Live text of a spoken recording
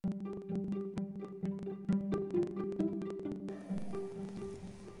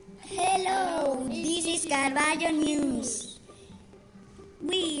Carvalho News.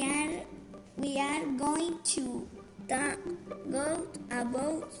 We are going to talk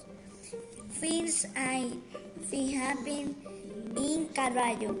about things I think happen in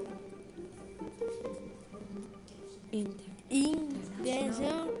Carvalho.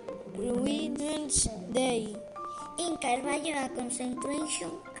 International Women's Day. In Carvalho, a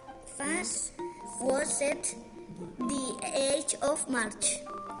concentration phase was at the 8th of March.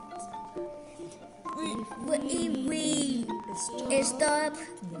 We stop.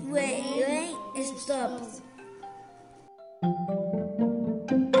 Wait.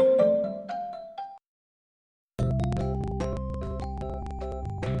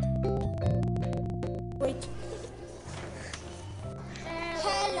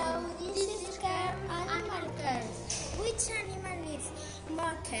 Hello, this is Care Animal Care. Which animal needs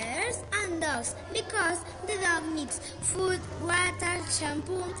more cares and dogs? Because the dog needs food, water,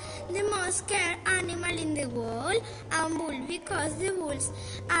 shampoo. The most care animal in the world, and bull, because the bulls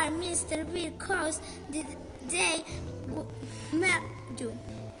are Mr. because they melt you.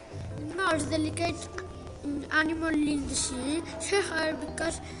 Most delicate animal in the sea, her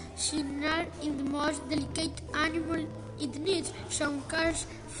because she not in the most delicate animal. It needs some care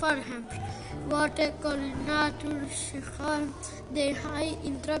for him. Water nature they high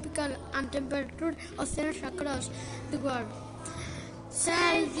in tropical and temperate oceans across the world.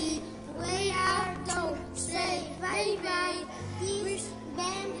 Selfie, we are done. Say bye bye. This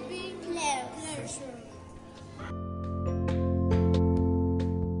been pleasure.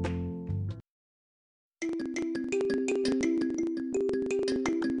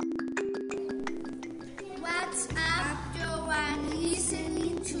 What's up? You are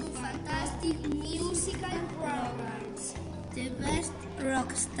listening to fantastic musical programs. The best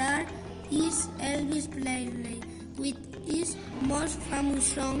rock star is Elvis Presley with his most famous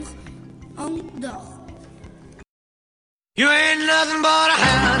song on Dog. You ain't nothing but a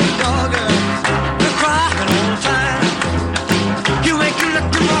hound dog, you're crying all the time. You ain't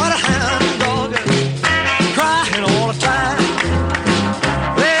nothing but a hound dog, crying all the time.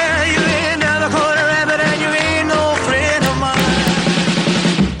 Well, you ain't never caught a rabbit and you ain't no friend of mine.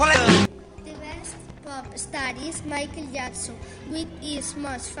 The best pop star is Michael Jackson with his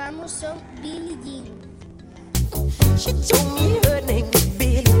most famous song Billie Jean. She told me her name was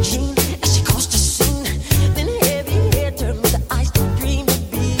Billie Jean, and she caused a scene. Then heavy hair turned with the eyes to dream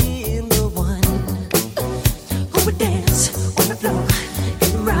of being the one who would dance on the floor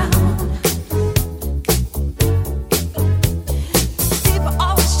and round. People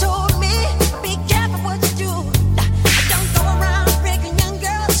always told me, be careful what you do. Don't go around breaking young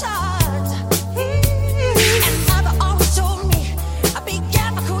girls' hearts. And mother always told me, be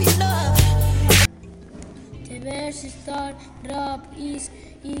careful who you love. The best star rap is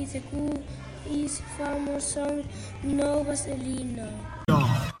famous song No Vaselina.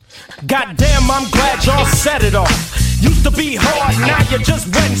 Goddamn, I'm glad y'all set it off. Used to be hard, now you just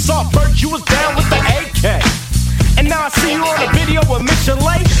wet and soft. First you was down with the AK, and now I see you on a video with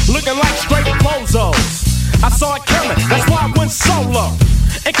Michelet, looking like straight bozos. I saw it coming, that's why I went solo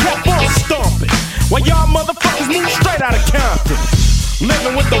and kept on stomping. While y'all motherfuckers moved straight out of Compton,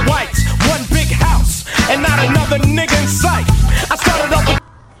 living with the whites, one big house, and not another nigga in sight. I started off with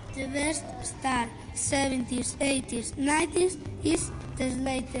The best star 70s, 80s, 90s is the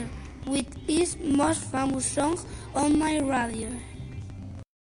Slater with his most famous song On My Radio.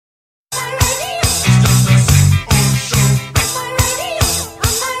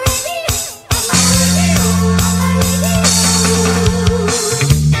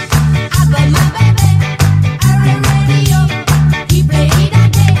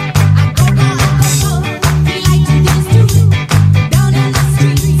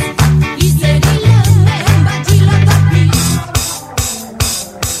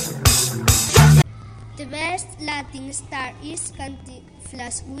 The best Latin star is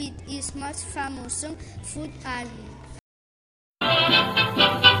Cantinflas with his most famous song Food Album.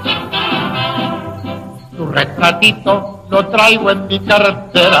 Tu retratito lo traigo en mi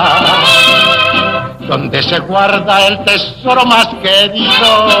cartera, donde se guarda el tesoro más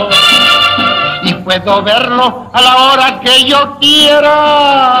querido, y puedo verlo a la hora que yo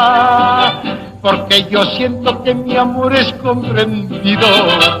quiera, porque yo siento que mi amor es comprendido.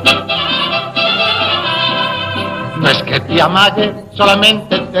 No es que te amague,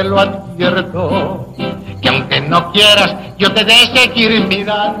 solamente te lo advierto, que aunque no quieras, yo te de seguir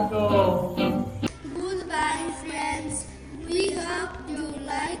mirando. Goodbye, friends. We hope you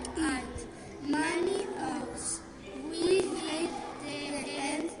like it. Many us. We hate the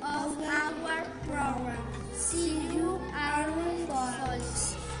end of our program. See you around,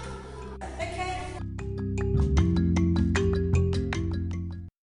 folks.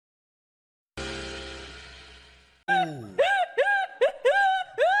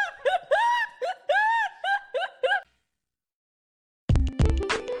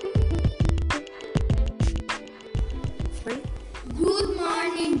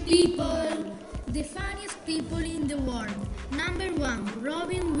 born. Number 1,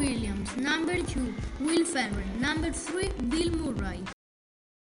 Robin Williams. Number 2, Will Ferrell. Number 3, Bill Murray.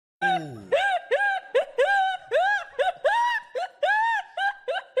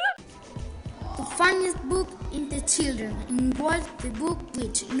 The funniest book in the children was the book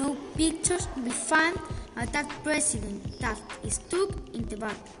which no pictures we find a that president that is stuck in the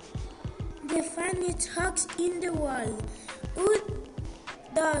back. The funniest hoax in the world. Who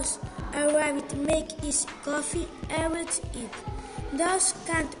does a rabbit make his coffee every eat? Does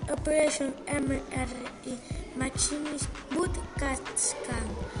can't operation MRI machines but cats can?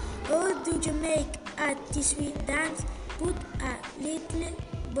 How do you make a TV dance? Put a little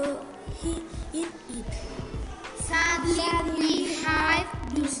boy in it. Sadly, we have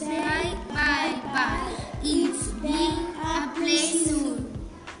to say bye-bye. It's been a pleasure.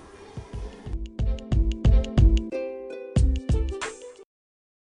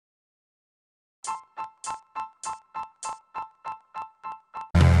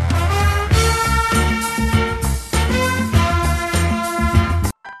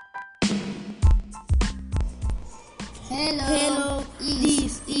 Hello,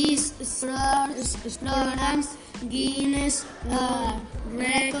 this is Florence Guinness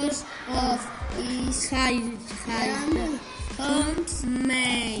Records of Israel. Holmes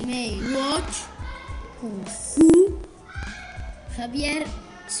May. Watch who? Javier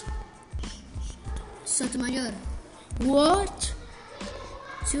Sotomayor. Watch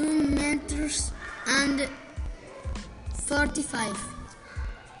 2 meters and 45.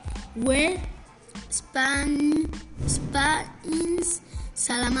 Where? Spain's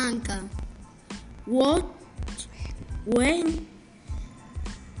Salamanca. What? When?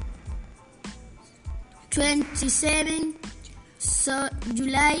 27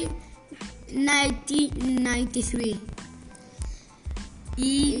 July 1993.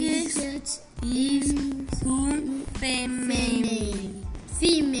 Is un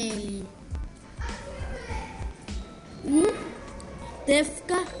female.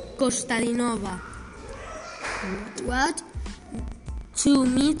 Devka Kostadinova. What? 2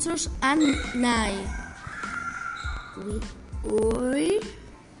 meters and 9. We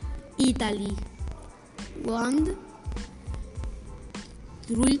Italy. 1,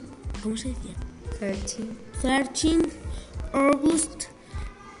 3, ¿cómo se decía? 13 August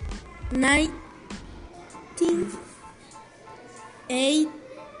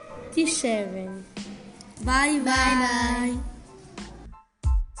 1987. Bye.